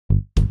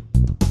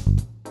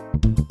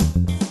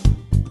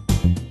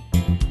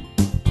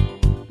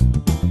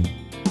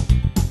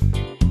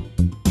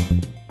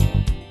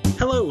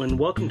Hello and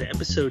welcome to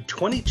episode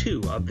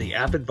 22 of the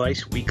App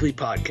Advice Weekly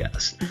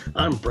Podcast.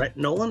 I'm Brett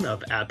Nolan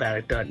of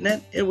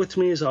AppAddict.net, and with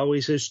me as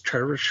always is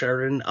Trevor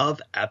Sheridan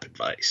of App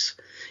Advice.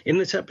 In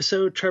this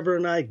episode, Trevor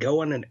and I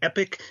go on an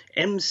epic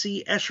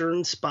MC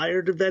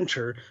Escher-inspired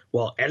adventure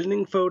while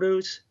editing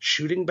photos,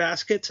 shooting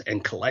baskets,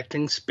 and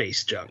collecting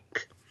space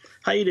junk.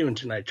 How you doing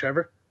tonight,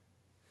 Trevor?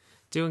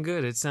 Doing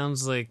good. It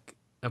sounds like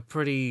a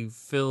pretty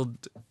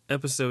filled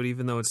episode,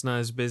 even though it's not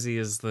as busy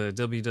as the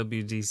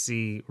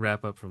WWDC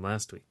wrap-up from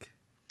last week.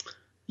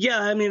 Yeah,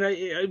 I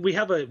mean, we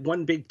have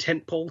one big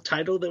tentpole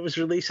title that was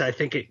released. I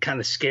think it kind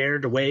of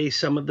scared away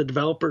some of the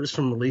developers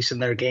from releasing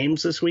their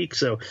games this week.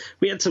 So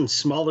we had some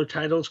smaller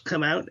titles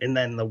come out, and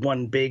then the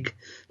one big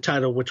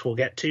title, which we'll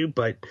get to.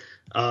 But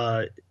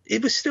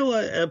it was still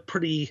a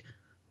pretty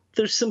 –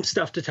 there's some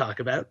stuff to talk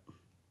about.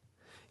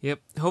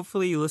 Yep.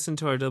 Hopefully you listened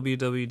to our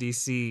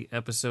WWDC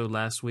episode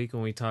last week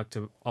when we talked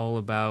all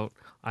about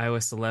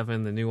iOS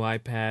 11, the new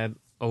iPad,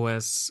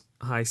 OS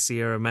High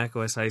Sierra,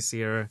 macOS High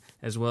Sierra,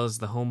 as well as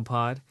the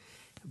HomePod.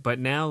 But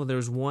now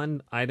there's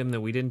one item that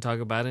we didn't talk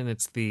about, and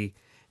it's the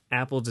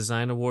Apple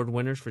Design Award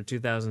winners for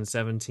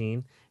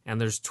 2017.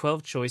 And there's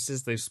 12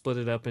 choices. They've split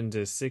it up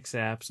into 6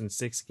 apps and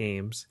 6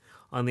 games.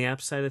 On the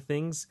app side of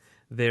things,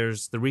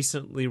 there's the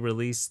recently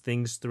released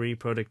Things 3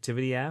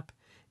 productivity app.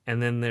 And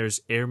then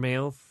there's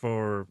AirMail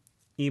for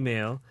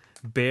email.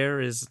 Bear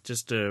is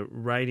just a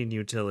writing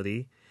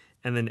utility.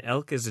 And then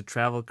Elk is a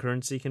travel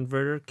currency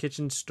converter.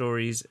 Kitchen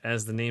Stories,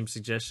 as the name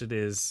suggested,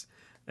 is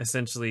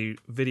essentially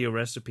video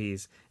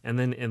recipes. And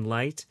then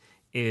Enlight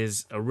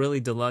is a really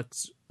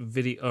deluxe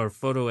video or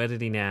photo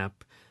editing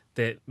app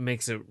that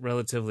makes it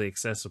relatively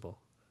accessible.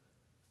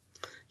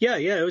 Yeah,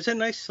 it was a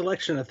nice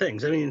selection of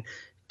things. I mean,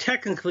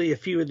 technically, a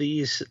few of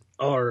these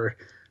are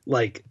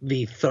like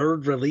the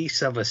third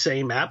release of a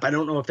same app. I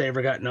don't know if they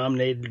ever got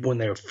nominated when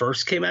they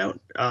first came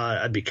out.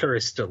 I'd be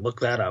curious to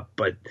look that up.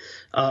 But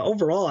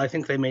overall, I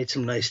think they made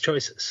some nice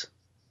choices.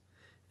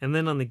 And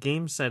then on the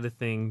game side of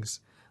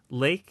things,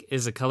 Lake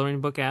is a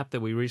coloring book app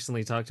that we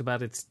recently talked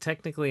about. It's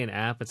technically an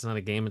app. It's not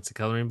a game. It's a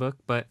coloring book.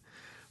 But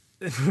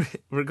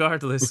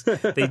regardless,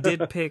 they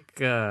did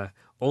pick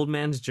Old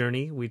Man's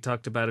Journey. We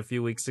talked about a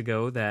few weeks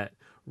ago that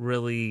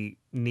really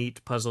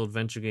neat puzzle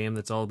adventure game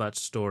that's all about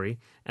story.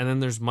 And then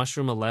there's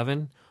Mushroom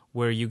 11,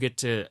 where you get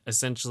to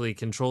essentially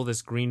control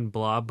this green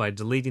blob by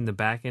deleting the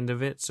back end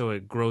of it so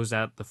it grows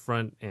out the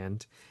front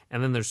end.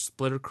 And then there's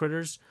Splitter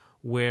Critters,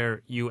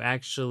 where you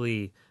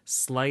actually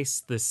slice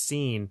the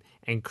scene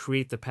and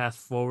create the path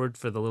forward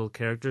for the little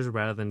characters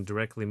rather than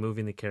directly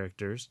moving the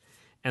characters.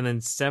 And then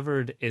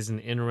Severed is an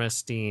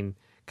interesting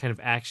kind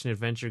of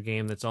action-adventure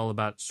game that's all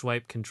about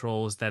swipe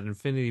controls, that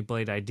Infinity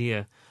Blade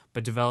idea,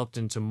 but developed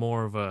into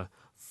more of a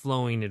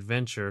flowing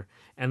adventure.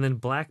 And then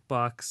Black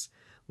Box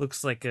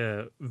looks like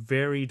a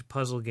varied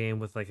puzzle game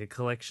with like a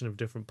collection of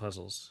different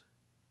puzzles.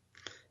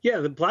 Yeah,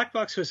 the Black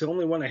Box was the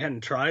only one I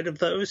hadn't tried of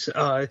those.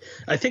 I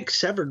think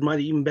Severed might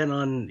have even been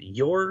on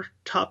your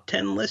top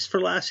 10 list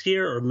for last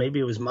year, or maybe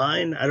it was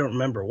mine. I don't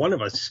remember. One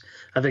of us,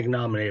 I think,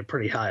 nominated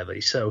pretty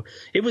highly. So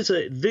it was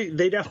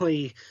they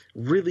definitely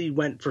really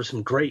went for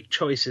some great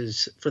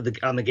choices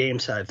on the game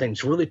side of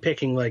things, really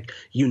picking like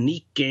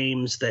unique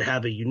games that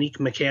have a unique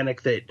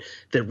mechanic that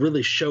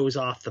really shows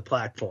off the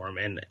platform.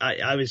 And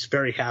I was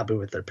very happy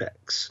with their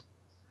picks.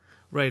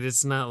 Right,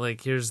 it's not like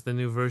here's the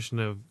new version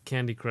of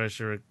Candy Crush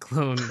or a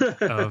clone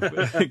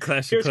of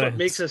Clash Here's of Clans. what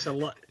makes us a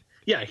lot.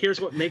 Yeah, here's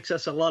what makes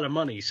us a lot of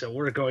money, so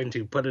we're going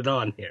to put it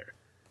on here.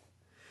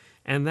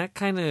 And that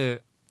kind of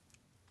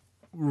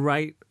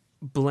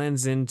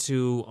blends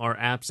into our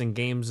apps and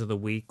games of the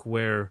week,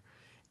 where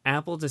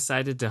Apple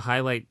decided to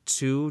highlight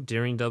 2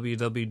 during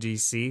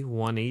WWDC,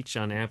 1 each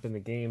on app and the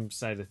game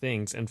side of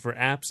things. And for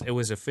apps, it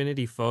was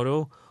Affinity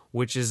Photo,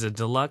 which is a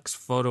deluxe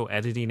photo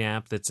editing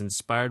app that's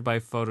inspired by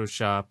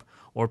Photoshop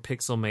or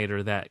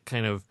Pixelmator, that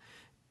kind of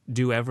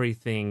do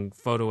everything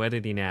photo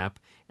editing app.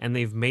 And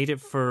they've made it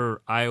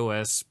for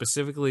iOS,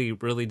 specifically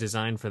really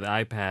designed for the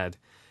iPad,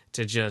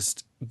 to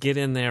just get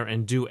in there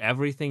and do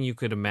everything you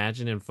could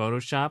imagine in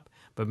Photoshop,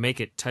 but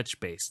make it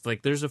touch-based.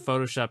 Like there's a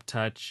Photoshop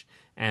Touch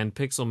and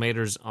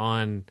Pixelmator's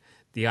on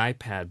the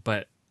iPad,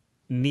 but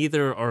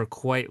neither are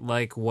quite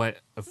like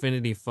what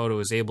Affinity Photo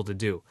is able to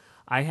do.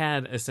 I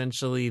had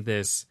essentially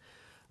this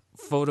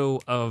photo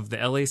of the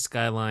LA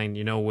skyline,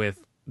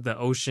 with the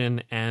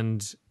ocean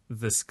and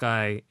the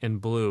sky in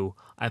blue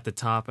at the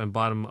top and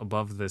bottom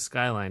above the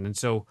skyline. And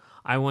so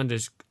I wanted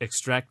to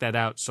extract that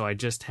out, so I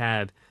just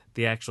had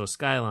the actual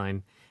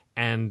skyline.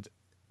 And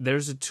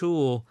there's a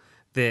tool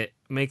that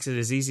makes it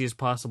as easy as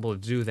possible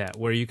to do that,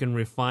 where you can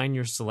refine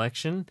your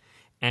selection.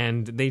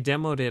 And they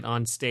demoed it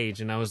on stage,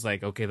 and I was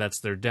like, okay, that's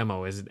their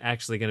demo. Is it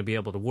actually going to be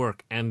able to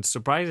work? And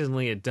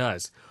surprisingly, it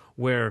does,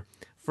 where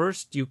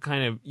first you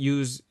kind of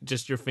use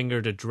just your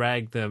finger to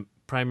drag the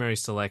primary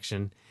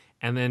selection,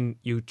 and then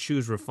you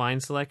choose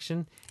refine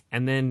selection,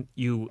 and then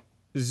you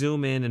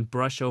zoom in and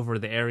brush over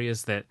the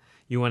areas that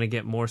you want to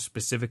get more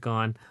specific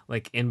on,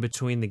 like in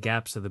between the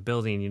gaps of the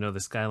building, the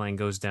skyline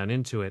goes down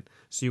into it.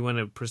 So you want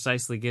to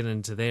precisely get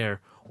into there,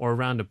 or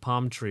around a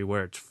palm tree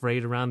where it's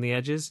frayed around the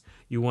edges.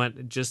 You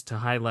want just to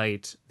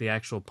highlight the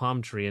actual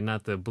palm tree and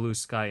not the blue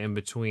sky in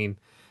between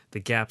the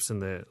gaps in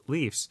the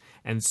leaves.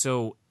 And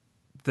so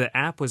the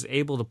app was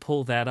able to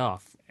pull that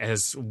off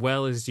as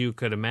well as you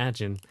could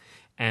imagine.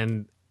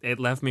 And it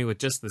left me with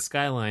just the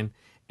skyline.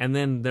 And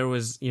then there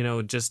was,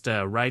 just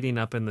writing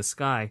up in the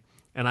sky.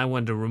 And I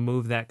wanted to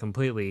remove that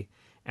completely.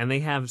 And they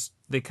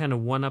kind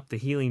of one up the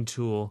healing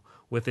tool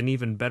with an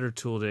even better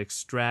tool to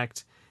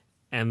extract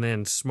and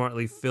then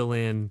smartly fill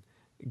in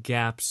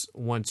gaps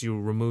once you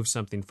remove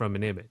something from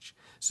an image.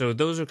 So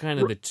those are kind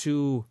of the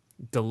two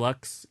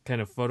deluxe kind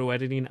of photo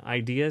editing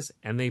ideas,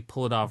 and they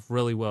pull it off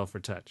really well for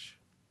touch.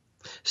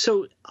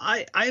 So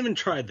I haven't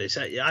tried this.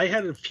 I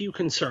had a few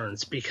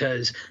concerns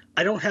because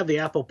I don't have the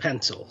Apple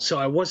Pencil, so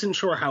I wasn't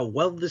sure how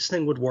well this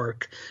thing would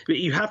work.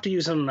 You have to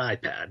use it on an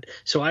iPad.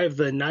 So I have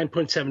the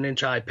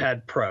 9.7-inch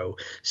iPad Pro,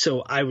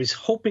 so I was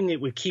hoping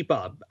it would keep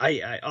up.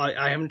 I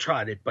haven't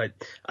tried it, but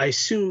I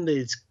assume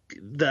that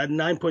the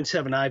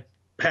 9.7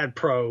 iPad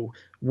Pro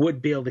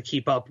would be able to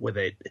keep up with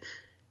it.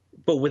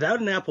 But without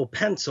an Apple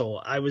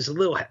Pencil, I was a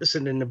little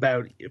hesitant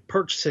about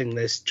purchasing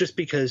this just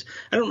because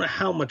I don't know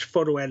how much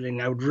photo editing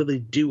I would really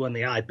do on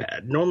the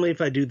iPad. Normally, if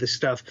I do this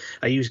stuff,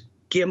 I use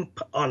GIMP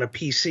on a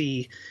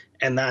PC,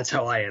 and that's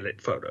how I edit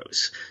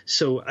photos.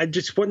 So I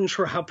just wasn't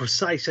sure how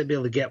precise I'd be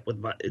able to get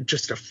with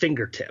just a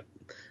fingertip.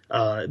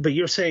 But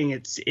you're saying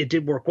it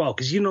did work well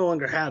because you no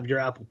longer have your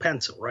Apple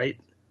Pencil, right?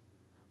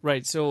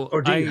 Right, so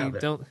or do you have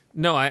it?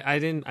 I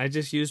didn't. I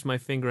just used my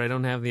finger. I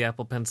don't have the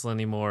Apple Pencil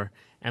anymore,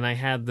 and I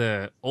had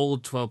the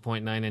old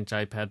 12.9-inch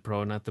iPad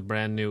Pro, not the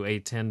brand new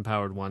A10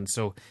 powered one.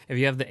 So if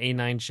you have the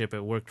A9 chip, it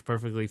worked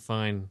perfectly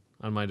fine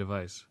on my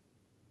device.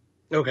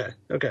 Okay.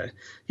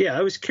 Yeah,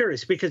 I was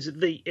curious because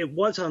it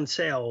was on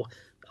sale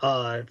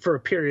for a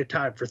period of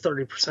time for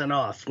 30%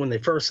 off when they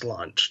first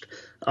launched.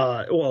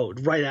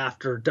 Right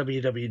after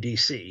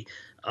WWDC,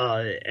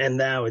 and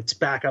now it's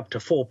back up to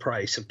full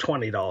price of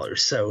 $20.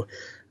 So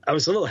I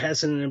was a little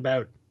hesitant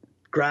about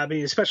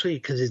grabbing, especially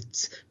because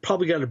it's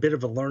probably got a bit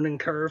of a learning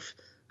curve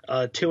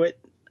to it,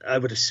 I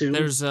would assume.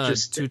 There's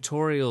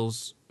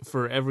tutorials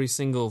for every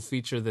single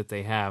feature that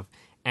they have.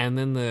 And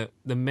then the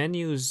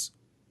menus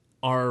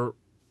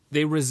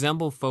they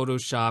resemble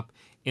Photoshop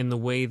in the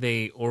way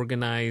they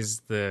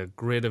organize the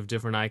grid of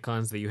different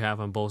icons that you have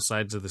on both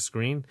sides of the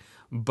screen.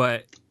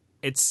 But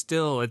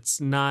it's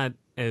not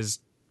as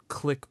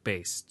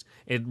click-based.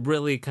 It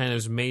really kind of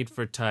is made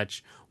for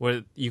touch,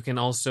 where you can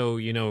also,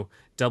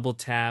 double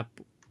tap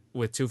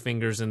with two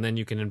fingers and then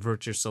you can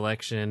invert your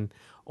selection,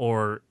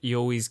 or you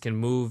always can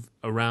move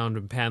around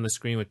and pan the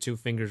screen with two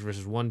fingers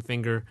versus one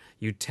finger.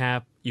 You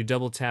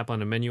double tap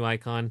on a menu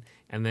icon,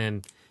 and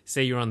then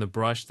say you're on the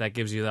brush, that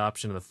gives you the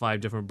option of the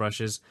 5 different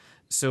brushes.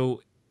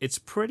 So it's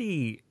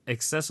pretty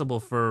accessible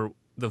for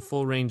the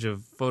full range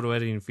of photo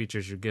editing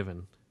features you're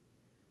given.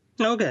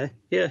 Okay,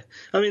 yeah.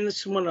 I mean, this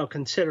is one I'll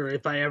consider.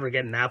 If I ever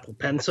get an Apple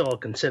Pencil, I'll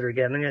consider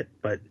getting it,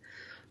 but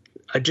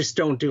I just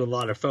don't do a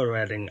lot of photo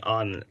editing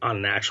on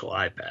an actual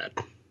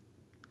iPad.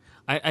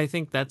 I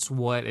think that's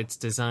what it's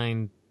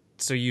designed,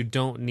 so you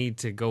don't need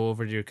to go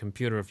over to your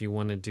computer if you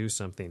want to do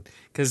something.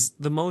 Because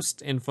the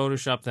most in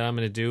Photoshop that I'm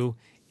going to do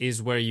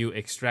is where you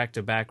extract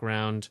a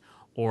background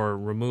or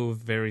remove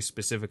very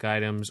specific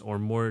items or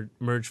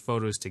merge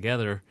photos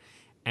together.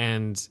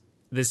 And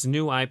this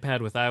new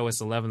iPad with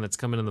iOS 11 that's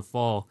coming in the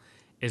fall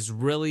is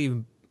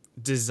really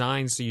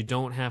designed so you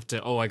don't have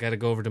to, I got to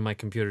go over to my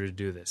computer to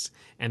do this.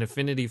 And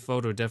Affinity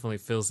Photo definitely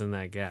fills in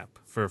that gap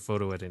for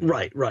photo editing.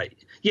 Right.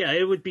 Yeah,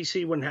 it would be so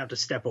you wouldn't have to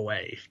step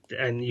away,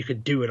 and you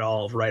could do it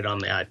all right on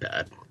the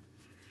iPad.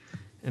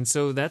 And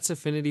so that's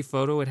Affinity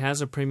Photo. It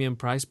has a premium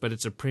price, but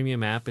it's a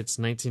premium app. It's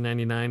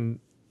 $19.99,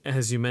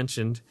 as you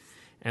mentioned.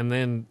 And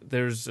then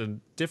there's a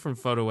different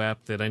photo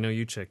app that I know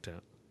you checked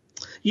out.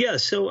 Yeah,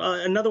 so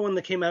another one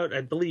that came out,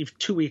 I believe,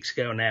 2 weeks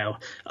ago now.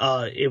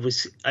 It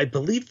was, I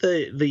believe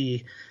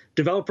the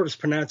developers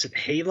pronounce it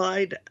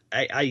Halide.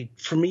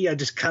 For me, I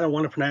just kind of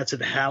want to pronounce it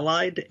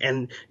Halide,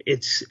 and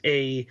it's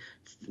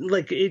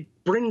it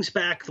brings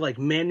back like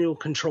manual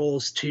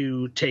controls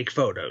to take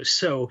photos.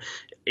 So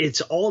it's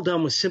all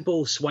done with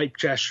simple swipe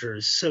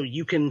gestures. So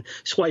you can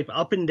swipe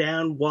up and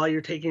down while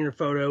you're taking your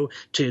photo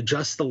to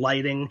adjust the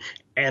lighting.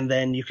 And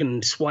then you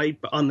can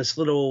swipe on this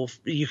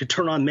you could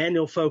turn on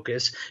manual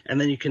focus,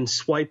 and then you can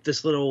swipe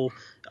this little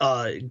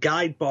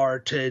guide bar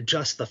to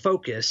adjust the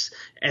focus.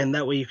 And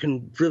that way you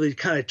can really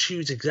kind of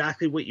choose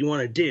exactly what you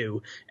want to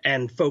do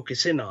and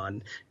focus in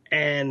on.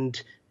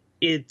 And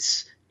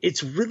it's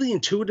really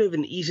intuitive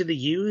and easy to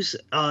use.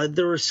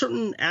 There are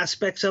certain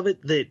aspects of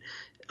it that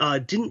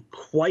didn't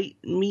quite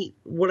meet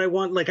what I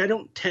want. Like, I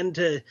don't tend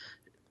to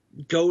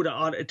go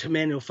to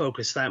manual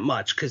focus that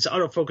much, because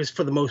autofocus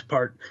for the most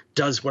part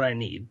does what I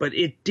need, but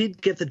it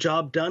did get the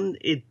job done.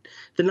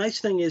 The nice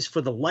thing is, for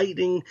the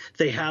lighting,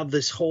 they have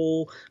this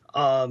whole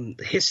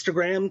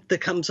histogram that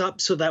comes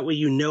up, so that way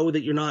you know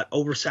that you're not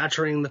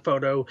oversaturating the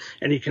photo,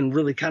 and you can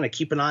really kind of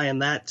keep an eye on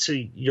that, so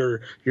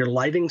your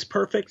lighting's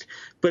perfect.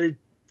 But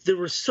there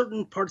were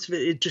certain parts of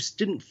it just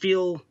didn't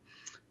feel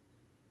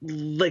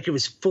like it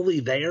was fully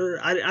there.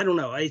 I don't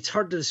know. It's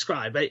hard to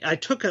describe. I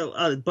took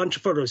a bunch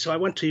of photos. So I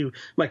went to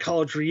my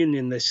college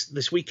reunion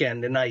this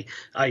weekend, and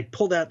I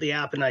pulled out the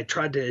app and I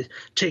tried to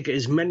take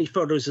as many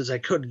photos as I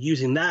could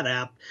using that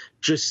app,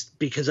 just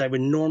because I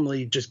would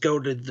normally just go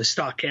to the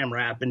stock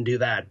camera app and do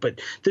that.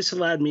 But this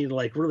allowed me to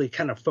like really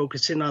kind of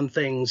focus in on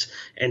things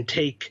and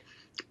take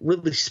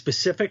really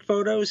specific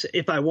photos.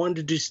 If I wanted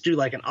to just do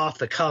like an off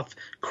the cuff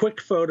quick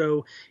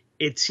photo,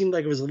 it seemed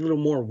like it was a little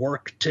more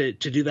work to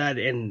do that,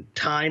 and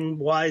time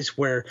wise,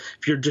 where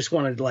if you just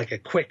wanted like a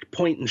quick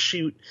point and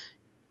shoot,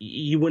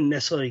 you wouldn't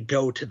necessarily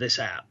go to this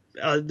app.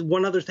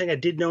 One other thing I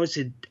did notice,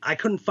 I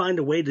couldn't find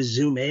a way to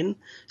zoom in,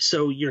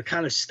 so you're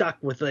kind of stuck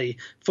with a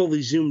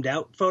fully zoomed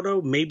out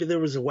photo. Maybe there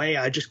was a way,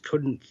 I just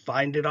couldn't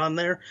find it on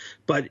there.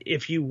 But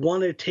if you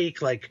want to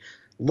take like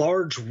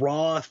large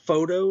raw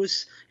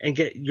photos and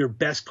get your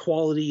best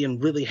quality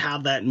and really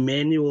have that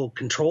manual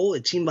control,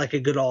 it seemed like a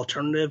good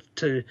alternative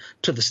to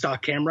the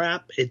stock camera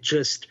app.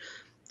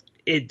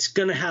 It's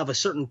going to have a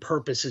certain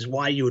purpose is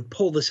why you would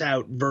pull this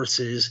out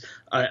versus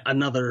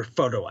another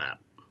photo app.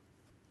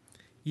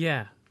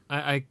 Yeah,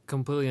 I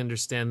completely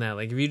understand that.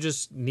 Like, if you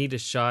just need a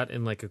shot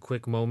in like a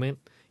quick moment,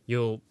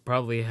 you'll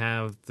probably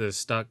have the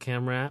stock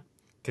camera app,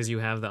 because you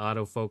have the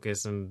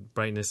autofocus and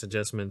brightness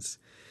adjustments.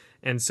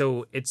 And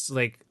so it's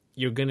like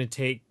you're going to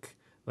take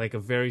like a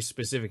very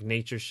specific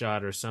nature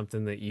shot or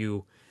something that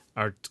you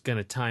are going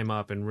to time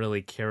up and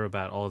really care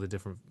about all the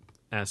different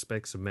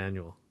aspects of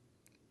manual.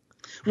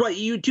 Right,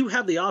 you do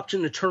have the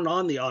option to turn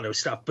on the auto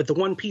stuff, but the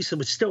one piece that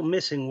was still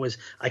missing was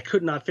I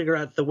could not figure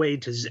out the way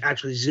to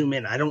actually zoom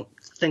in. I don't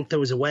think there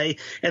was a way.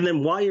 And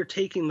then while you're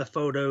taking the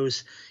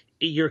photos,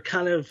 you're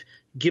kind of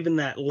given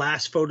that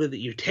last photo that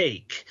you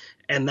take,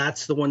 and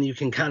that's the one you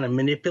can kind of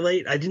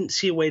manipulate. I didn't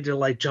see a way to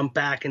like jump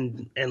back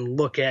and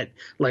look at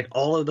like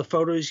all of the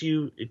photos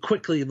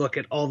quickly look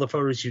at all the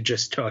photos you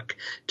just took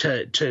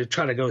to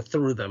try to go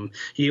through them.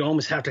 You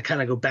almost have to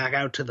kind of go back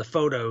out to the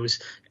photos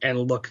and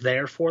look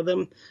there for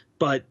them.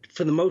 But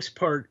for the most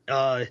part,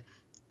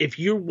 if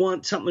you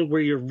want something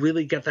where you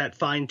really get that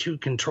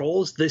fine-tuned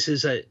controls, this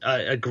is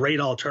a great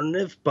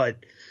alternative. But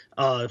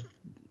I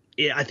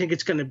think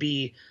it's going to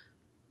be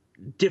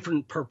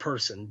different per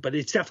person. But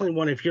it's definitely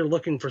one, if you're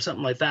looking for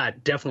something like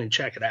that, definitely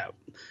check it out.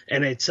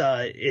 And it's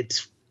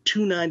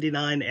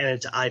 $2.99 and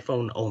it's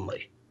iPhone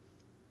only.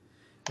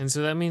 And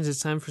so that means it's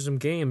time for some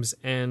games.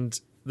 And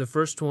the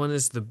first one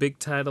is the big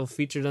title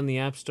featured on the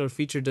App Store,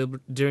 featured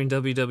during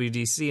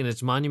WWDC, and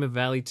it's Monument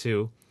Valley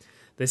 2.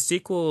 The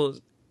sequel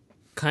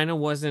kind of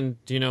wasn't,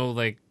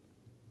 like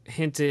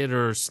hinted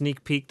or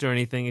sneak peeked or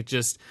anything. It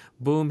just,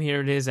 boom,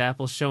 here it is,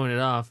 Apple showing it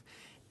off.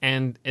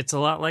 And it's a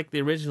lot like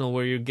the original,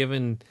 where you're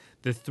given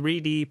the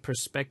 3D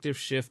perspective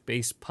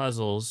shift-based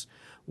puzzles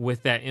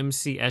with that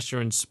MC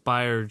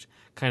Escher-inspired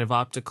kind of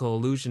optical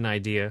illusion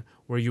idea,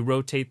 where you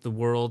rotate the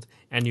world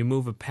and you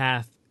move a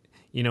path,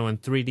 in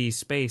 3D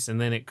space, and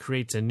then it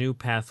creates a new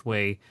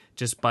pathway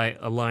just by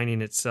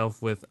aligning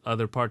itself with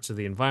other parts of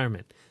the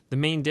environment. The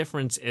main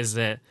difference is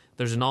that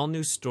there's an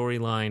all-new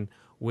storyline,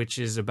 which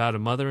is about a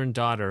mother and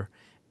daughter,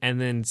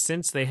 and then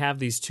since they have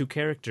these two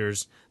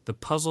characters, the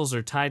puzzles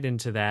are tied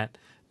into that,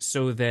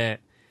 so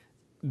that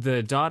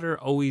the daughter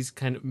always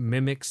kind of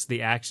mimics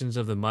the actions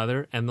of the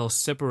mother, and they'll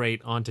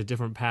separate onto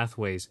different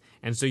pathways.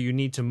 And so you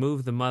need to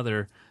move the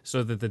mother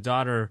so that the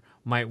daughter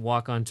might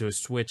walk onto a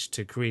switch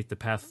to create the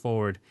path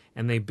forward,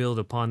 and they build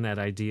upon that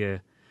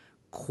idea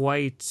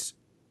quite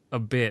a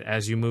bit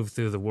as you move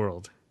through the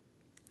world.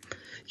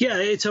 Yeah,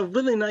 it's a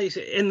really nice,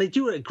 and they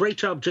do a great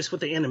job just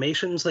with the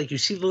animations. Like, you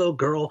see the little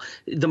girl,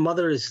 the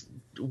mother is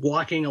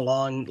walking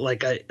along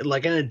like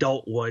an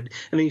adult would,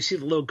 and then you see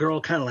the little girl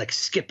kind of like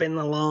skipping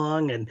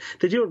along, and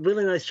they do a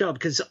really nice job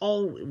because it's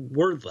all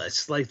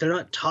wordless. Like, they're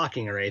not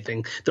talking or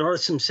anything. There are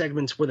some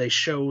segments where they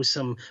show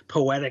some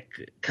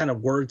poetic kind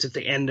of words at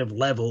the end of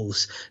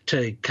levels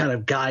to kind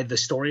of guide the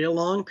story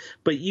along,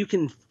 but you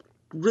can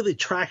really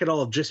track it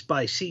all just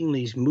by seeing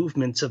these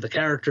movements of the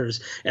characters,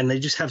 and they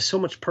just have so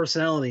much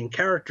personality and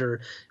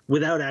character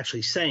without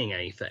actually saying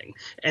anything.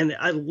 And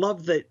I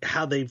love that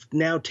how they've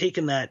now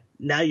taken that.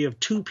 Now you have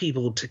two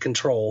people to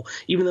control.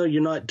 Even though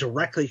you're not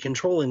directly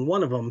controlling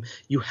one of them,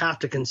 you have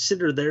to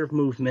consider their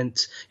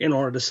movements in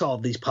order to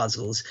solve these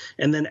puzzles.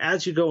 And then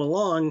as you go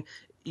along,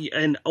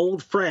 an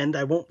old friend,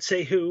 I won't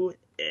say who,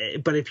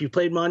 but if you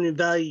played Monument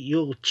Valley,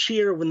 you'll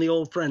cheer when the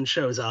old friend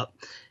shows up.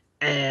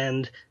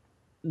 And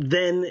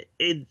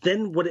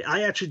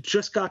I actually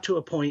just got to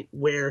a point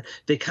where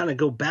they kind of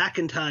go back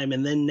in time,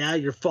 and then now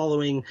you're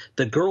following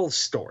the girl's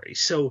story.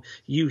 So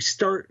you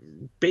start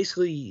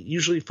basically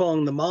usually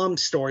following the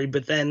mom's story,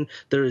 but then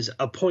there's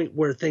a point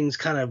where things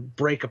kind of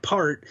break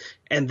apart,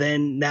 and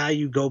then now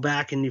you go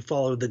back and you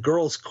follow the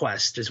girl's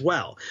quest as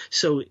well.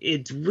 So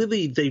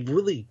they've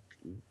really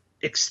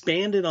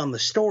expanded on the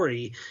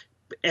story,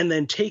 and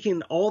then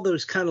taking all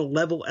those kind of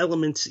level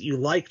elements that you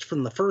liked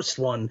from the first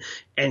one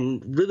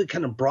and really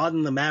kind of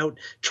broaden them out,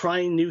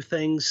 trying new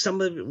things.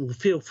 Some of it will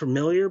feel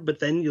familiar, but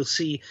then you'll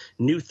see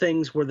new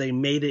things where they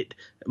made it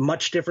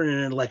much different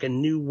and like a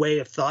new way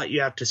of thought.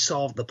 You have to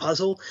solve the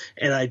puzzle.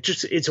 And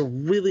it's a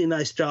really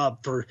nice job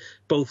for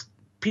both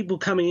people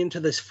coming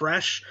into this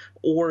fresh,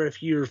 or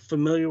if you're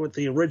familiar with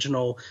the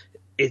original,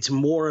 it's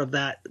more of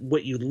that,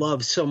 what you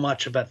love so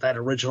much about that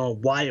original,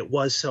 why it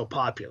was so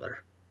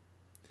popular.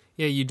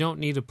 Yeah, you don't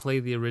need to play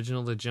the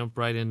original to jump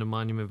right into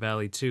Monument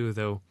Valley 2,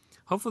 though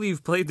hopefully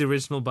you've played the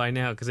original by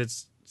now, because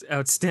it's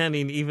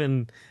outstanding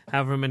even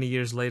however many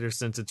years later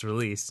since its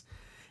release.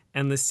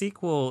 And the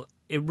sequel,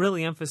 it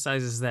really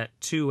emphasizes that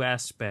 2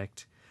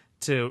 aspect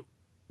to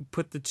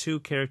put the 2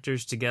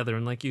 characters together.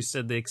 And like you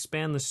said, they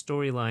expand the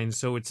storyline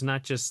so it's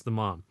not just the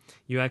mom.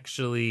 You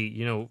actually,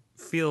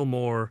 feel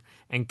more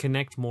and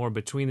connect more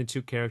between the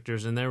 2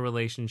 characters and their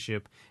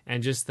relationship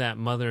and just that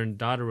mother and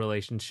daughter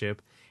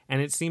relationship.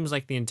 And it seems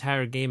like the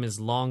entire game is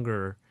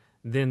longer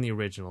than the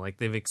original. Like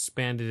they've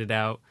expanded it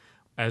out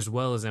as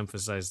well as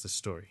emphasized the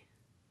story.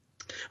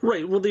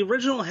 Right. Well, the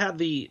original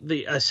had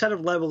a set of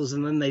levels,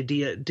 and then they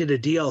did a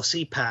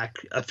DLC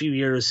pack a few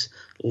years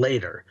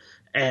later.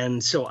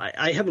 And so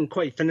I haven't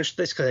quite finished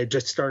this because I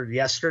just started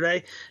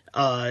yesterday.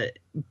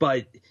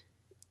 But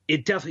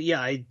it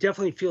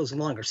definitely feels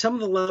longer. Some of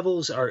the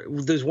levels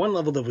there's one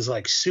level that was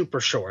like super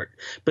short,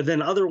 but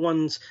then other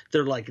ones,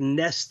 they're like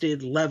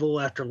nested level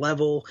after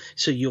level.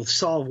 So you'll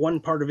solve one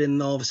part of it,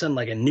 and all of a sudden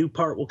like a new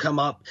part will come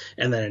up,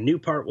 and then a new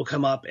part will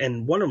come up.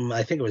 And one of them,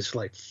 I think it was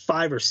like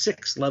 5 or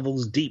 6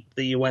 levels deep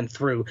that you went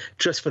through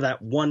just for that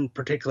one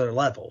particular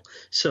level.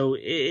 So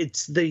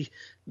they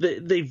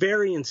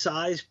vary in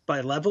size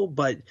by level,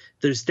 but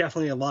there's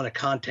definitely a lot of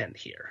content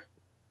here.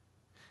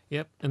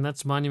 Yep, and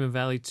that's Monument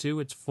Valley 2.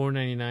 It's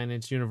 $4.99.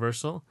 It's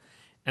universal.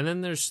 And then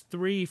there's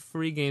 3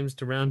 free games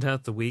to round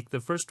out the week. The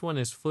first one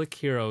is Flick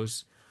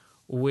Heroes,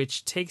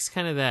 which takes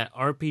kind of that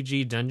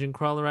RPG dungeon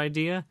crawler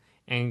idea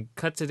and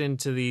cuts it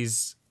into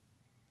these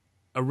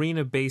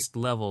arena-based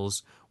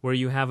levels where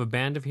you have a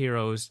band of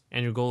heroes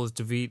and your goal is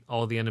to defeat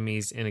all the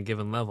enemies in a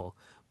given level.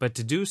 But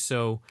to do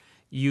so,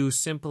 you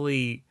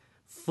simply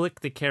flick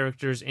the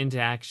characters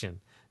into action.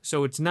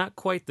 So it's not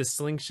quite the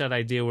slingshot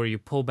idea where you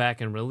pull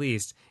back and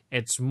release.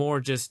 It's more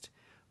just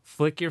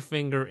flick your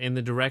finger in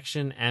the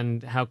direction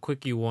and how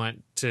quick you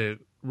want to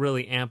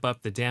really amp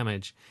up the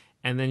damage.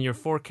 And then your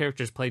 4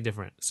 characters play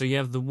different. So you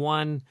have the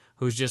one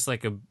who's just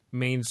like a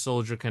main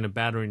soldier kind of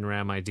battering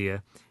ram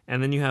idea.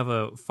 And then you have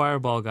a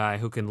fireball guy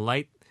who can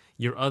light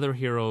your other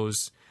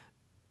heroes'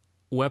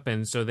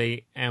 weapons so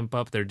they amp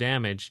up their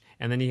damage.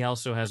 And then he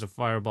also has a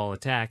fireball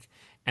attack.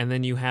 And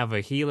then you have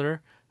a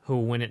healer who,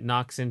 when it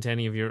knocks into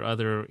any of your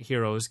other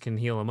heroes, can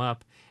heal them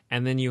up.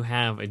 And then you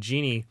have a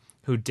genie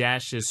who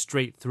dashes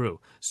straight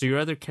through. So your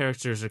other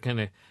characters are kind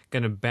of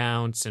going to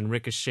bounce and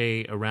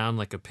ricochet around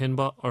like a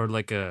pinball or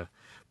like a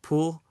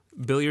pool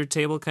billiard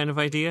table kind of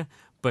idea.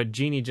 But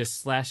Genie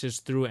just slashes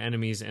through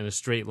enemies in a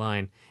straight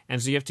line.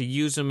 And so you have to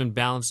use them and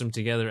balance them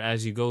together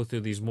as you go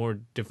through these more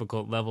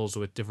difficult levels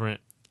with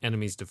different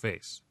enemies to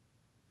face.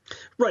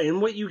 Right,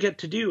 and what you get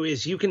to do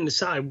is you can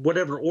decide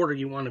whatever order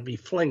you want to be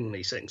flinging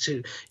these things.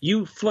 So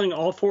you fling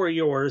all 4 of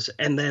yours,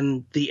 and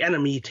then the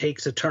enemy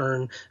takes a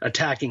turn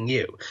attacking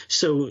you.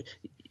 So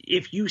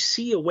if you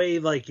see a way,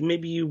 like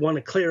maybe you want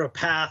to clear a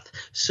path,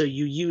 so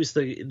you use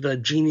the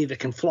genie that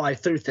can fly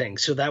through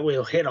things. So that way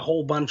it'll hit a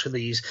whole bunch of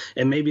these,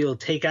 and maybe it'll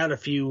take out a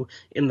few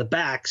in the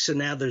back. So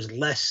now there's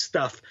less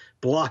stuff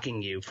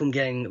blocking you from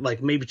getting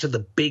like maybe to the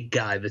big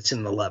guy that's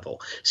in the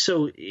level.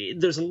 So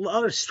there's a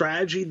lot of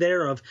strategy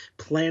there of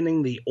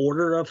planning the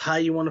order of how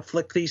you want to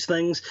flick these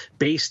things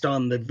based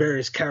on the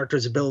various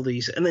characters'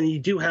 abilities. And then you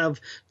do have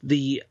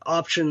the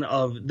option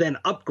of then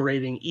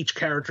upgrading each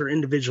character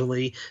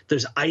individually.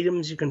 There's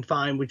items you can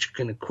find which you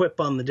can equip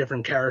on the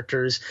different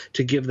characters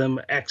to give them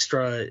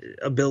extra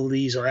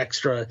abilities or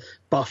extra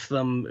buff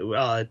them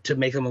to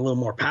make them a little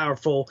more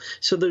powerful.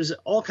 So there's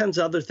all kinds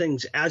of other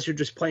things as you're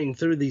just playing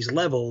through these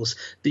levels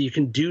that you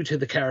can do to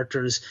the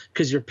characters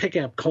because you're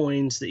picking up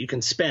coins that you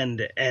can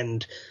spend.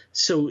 And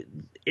so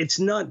it's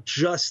not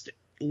just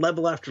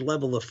level after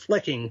level of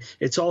flicking.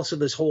 It's also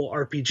this whole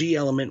RPG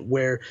element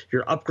where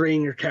you're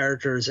upgrading your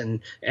characters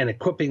and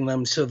equipping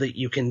them so that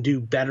you can do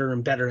better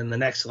and better in the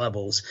next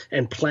levels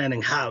and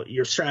planning how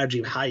your strategy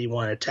of how you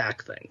want to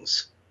attack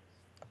things.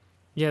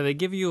 Yeah, they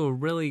give you a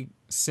really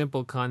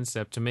simple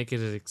concept to make it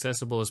as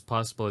accessible as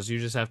possible, as you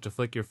just have to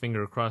flick your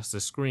finger across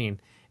the screen.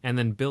 and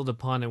then build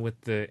upon it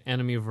with the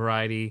enemy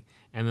variety,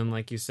 and then,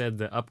 like you said,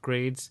 the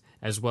upgrades,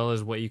 as well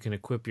as what you can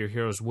equip your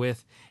heroes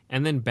with,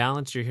 and then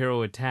balance your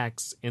hero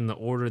attacks in the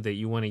order that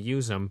you want to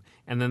use them,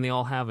 and then they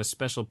all have a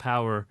special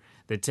power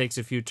that takes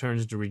a few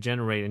turns to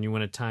regenerate, and you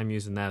want to time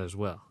using that as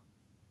well.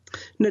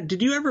 Now,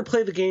 did you ever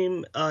play the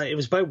game? It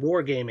was by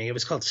Wargaming. It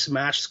was called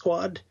Smash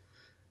Squad.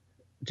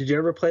 Did you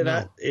ever play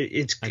that?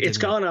 It's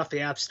gone off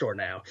the App Store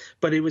now,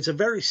 but it was a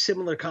very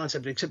similar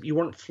concept, except you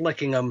weren't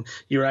flicking them.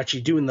 You're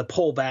actually doing the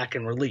pull back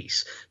and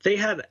release. They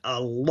had a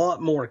lot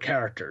more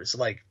characters,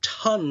 like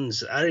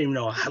tons. I don't even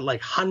know,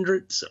 like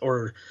hundreds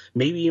or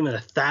maybe even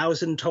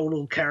 1,000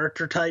 total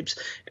character types.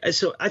 And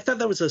so I thought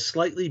that was a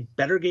slightly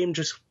better game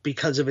just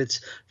because of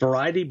its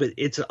variety, but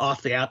it's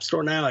off the App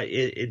Store now.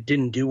 It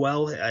didn't do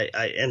well,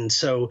 and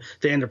so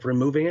they ended up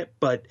removing it.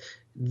 But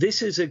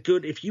this is a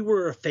good, if you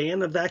were a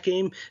fan of that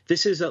game,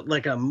 this is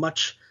like a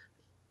much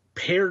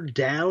pared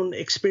down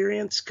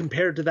experience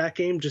compared to that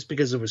game, just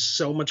because there was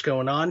so much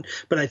going on.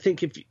 But I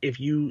think if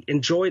you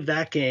enjoyed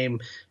that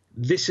game,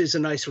 this is a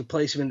nice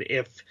replacement.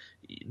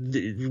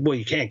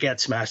 You can't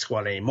get Smash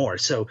Squad anymore.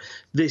 So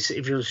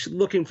if you're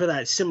looking for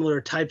that similar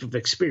type of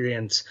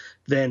experience,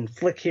 then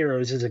Flick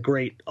Heroes is a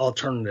great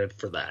alternative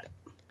for that.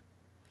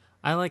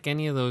 I like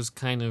any of those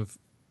kind of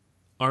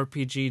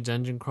RPG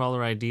dungeon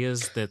crawler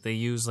ideas that they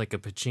use, like a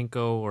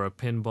pachinko or a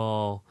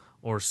pinball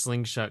or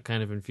slingshot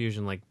kind of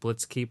infusion, like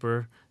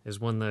Blitzkeeper is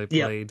one that I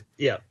played.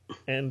 Yeah.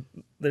 And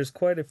there's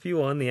quite a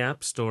few on the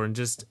App Store, and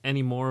just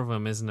any more of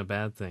them isn't a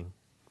bad thing.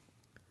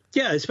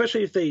 Yeah,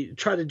 especially if they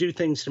try to do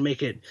things to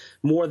make it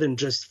more than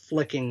just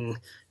flicking,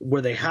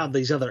 where they have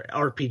these other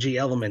RPG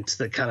elements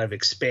that kind of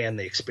expand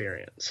the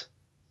experience.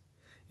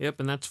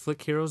 Yep, and that's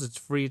Flick Heroes. It's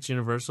free, it's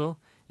universal.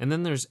 And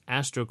then there's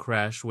Astro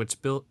Crash, which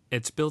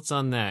it's built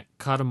on that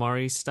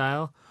Katamari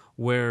style,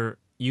 where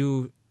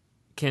you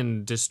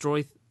can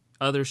destroy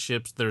other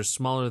ships that are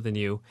smaller than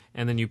you,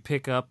 and then you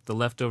pick up the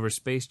leftover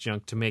space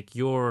junk to make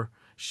your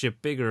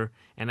ship bigger.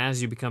 And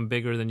as you become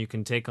bigger, then you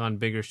can take on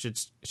bigger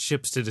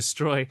ships to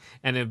destroy.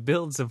 And it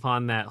builds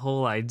upon that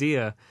whole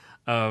idea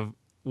of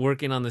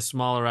working on the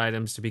smaller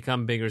items to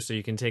become bigger so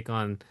you can take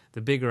on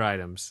the bigger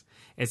items.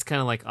 It's kind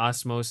of like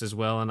Osmos as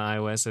well on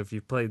iOS, if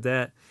you've played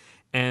that.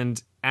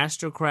 And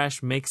Astro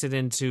Crash makes it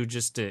into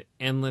just an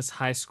endless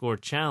high score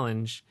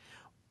challenge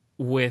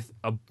with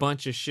a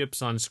bunch of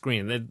ships on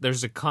screen.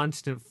 There's a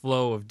constant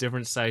flow of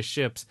different size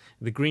ships.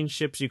 The green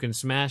ships you can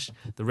smash,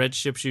 the red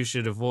ships you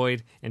should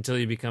avoid until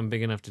you become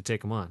big enough to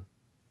take them on.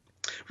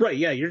 Right,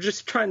 yeah, you're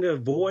just trying to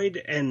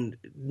avoid and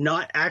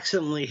not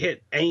accidentally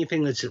hit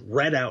anything that's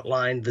red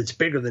outlined that's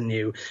bigger than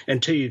you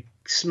until you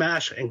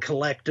smash and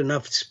collect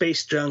enough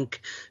space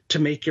junk to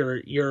make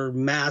your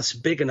mass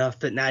big enough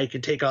that now you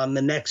can take on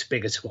the next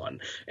biggest one.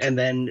 And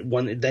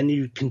then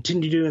you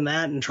continue doing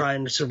that and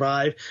trying to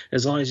survive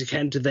as long as you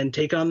can to then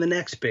take on the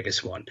next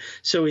biggest one.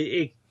 So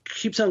it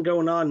keeps on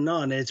going on and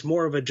on. And it's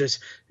more of a just,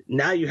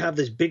 now you have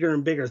this bigger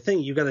and bigger thing.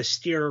 You got to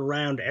steer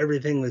around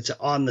everything that's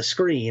on the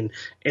screen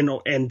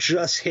and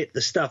just hit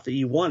the stuff that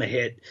you want to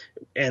hit,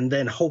 and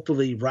then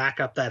hopefully rack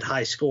up that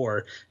high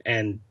score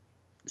and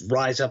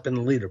rise up in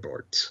the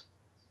leaderboards.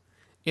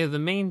 Yeah, the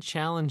main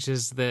challenge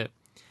is that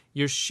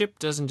your ship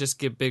doesn't just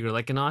get bigger.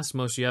 Like in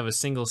Osmos, you have a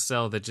single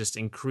cell that just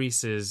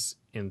increases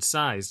in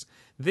size.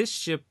 This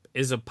ship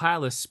is a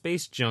pile of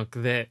space junk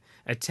that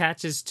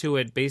attaches to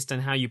it based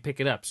on how you pick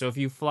it up. So if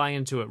you fly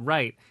into it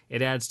right,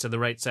 it adds to the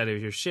right side of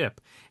your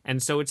ship.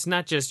 And so it's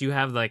not just you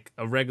have like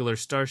a regular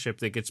starship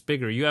that gets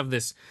bigger. You have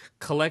this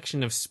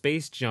collection of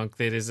space junk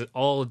that is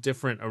all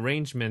different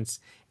arrangements.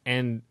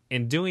 And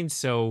in doing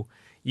so,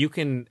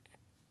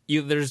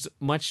 there's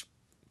much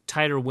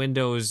tighter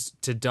windows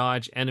to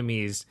dodge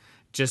enemies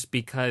just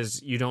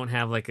because you don't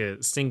have like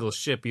a single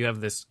ship. You have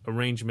this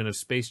arrangement of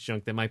space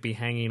junk that might be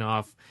hanging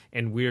off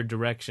in weird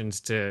directions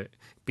to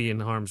be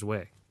in harm's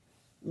way.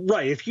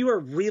 Right. If you are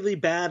really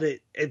bad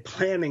at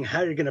planning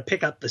how you're going to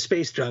pick up the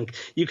space junk,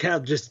 you can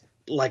have just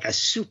like a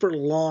super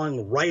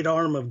long right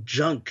arm of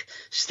junk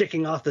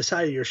sticking off the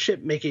side of your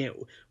ship, making it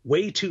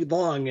way too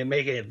long and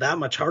making it that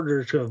much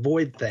harder to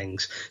avoid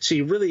things. So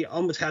you really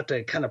almost have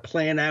to kind of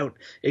plan out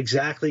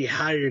exactly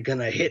how you're going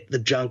to hit the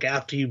junk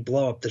after you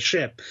blow up the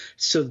ship,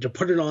 so to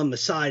put it on the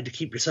side to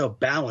keep yourself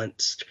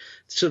balanced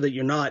so that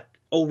you're not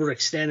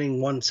overextending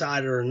one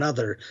side or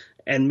another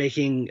and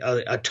making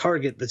a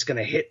target that's going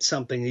to hit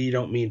something that you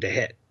don't mean to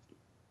hit.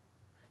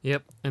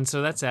 Yep. And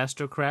so that's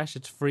Astro Crash.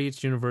 It's free.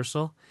 It's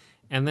universal.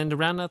 And then to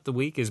round out the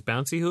week is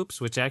Bouncy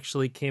Hoops, which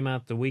actually came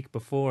out the week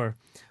before.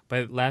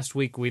 But last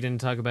week we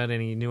didn't talk about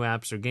any new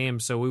apps or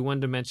games, so we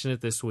wanted to mention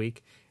it this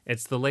week.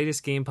 It's the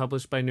latest game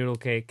published by Noodle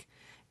Cake,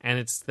 and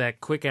it's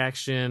that quick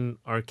action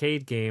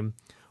arcade game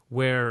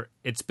where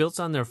it's built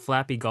on their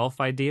Flappy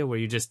Golf idea, where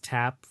you just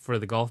tap for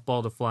the golf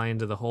ball to fly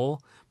into the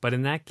hole. But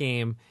in that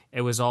game,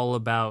 it was all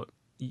about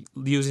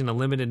using a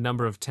limited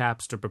number of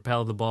taps to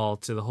propel the ball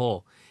to the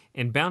hole.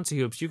 In Bouncy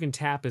Hoops, you can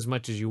tap as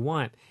much as you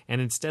want, and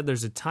instead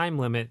there's a time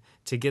limit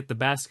to get the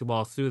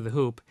basketball through the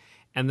hoop,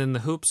 and then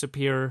the hoops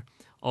appear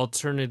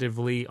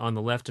alternatively on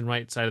the left and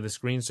right side of the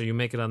screen. So you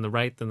make it on the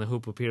right, then the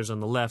hoop appears on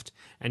the left,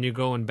 and you're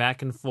going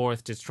back and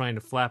forth just trying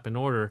to flap in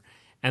order.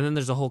 And then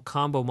there's a whole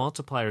combo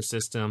multiplier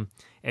system.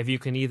 If you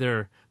can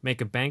either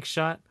make a bank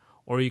shot,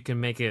 or you can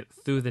make it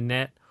through the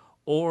net,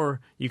 or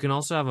you can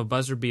also have a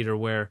buzzer beater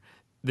where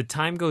the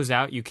time goes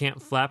out, you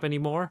can't flap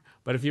anymore,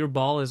 but if your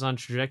ball is on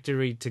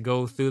trajectory to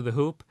go through the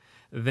hoop,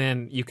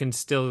 then you can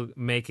still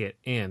make it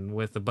in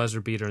with the buzzer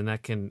beater, and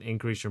that can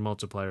increase your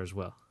multiplier as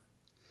well.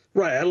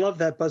 Right, I love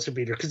that buzzer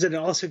beater because it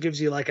also gives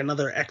you like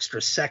another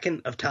extra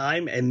second of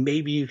time, and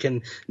maybe you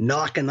can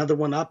knock another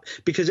one up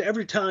because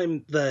every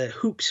time the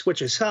hoop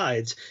switches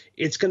sides,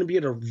 it's going to be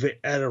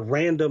at a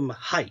random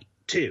height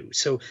too.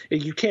 So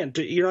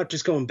you're not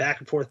just going back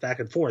and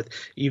forth.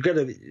 You got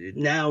to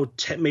now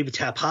maybe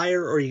tap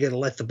higher, or you got to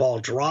let the ball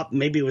drop.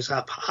 Maybe it was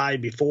up high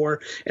before,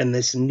 and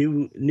this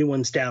new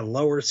one's down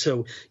lower.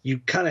 So you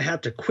kind of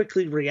have to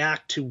quickly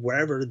react to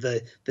wherever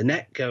the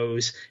net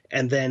goes,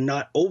 and then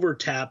not over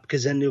tap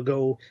because then you'll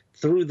go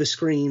through the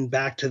screen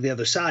back to the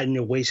other side and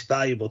you'll waste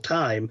valuable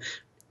time.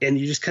 And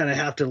you just kind of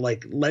have to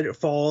like let it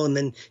fall, and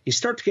then you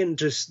start to get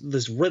into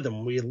this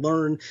rhythm where you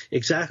learn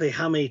exactly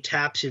how many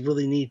taps you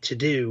really need to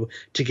do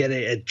to get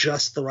it at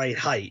just the right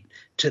height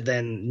to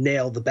then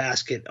nail the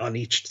basket on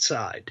each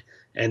side.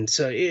 And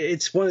so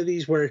it's one of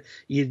these where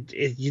you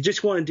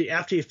just want to do,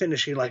 after you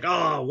finish, you're like,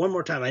 oh, one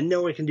more time. I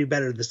know I can do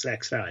better this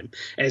next time.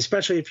 And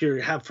especially if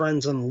you have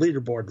friends on the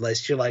leaderboard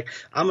list, you're like,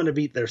 I'm going to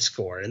beat their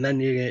score. And then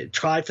you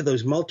try for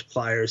those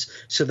multipliers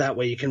so that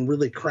way you can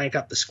really crank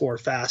up the score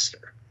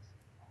faster.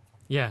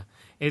 Yeah,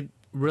 it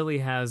really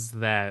has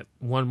that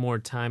one more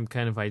time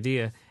kind of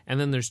idea. And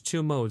then there's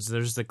two modes.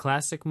 There's the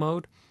classic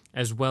mode,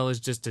 as well as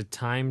just a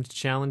timed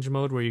challenge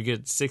mode where you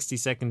get 60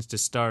 seconds to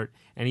start,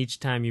 and each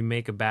time you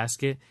make a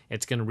basket,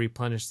 it's going to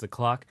replenish the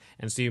clock,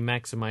 and so you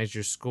maximize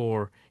your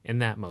score in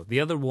that mode. The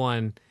other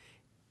one,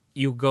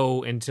 you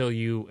go until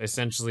you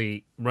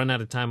essentially run out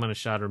of time on a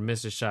shot or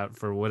miss a shot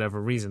for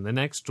whatever reason. The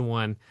next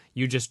one,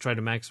 you just try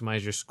to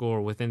maximize your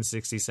score within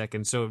 60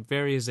 seconds, so it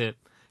varies it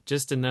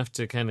just enough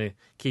to kind of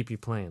keep you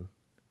playing.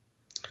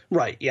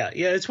 Right, yeah.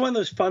 It's one of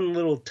those fun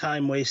little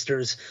time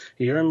wasters.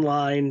 You're in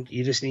line,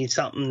 you just need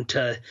something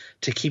to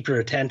keep your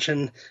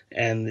attention,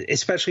 and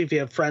especially if you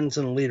have friends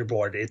on the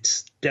leaderboard,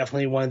 it's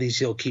definitely one of these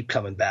you'll keep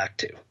coming back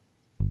to.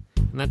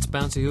 And that's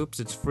Bouncy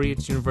Hoops. It's free,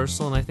 it's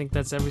universal, and I think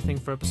that's everything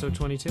for episode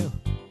 22.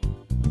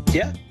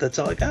 Yeah, that's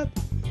all I got.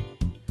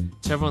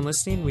 To everyone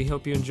listening, we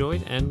hope you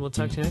enjoyed, and we'll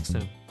talk to you next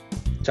time.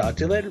 Talk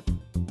to you later.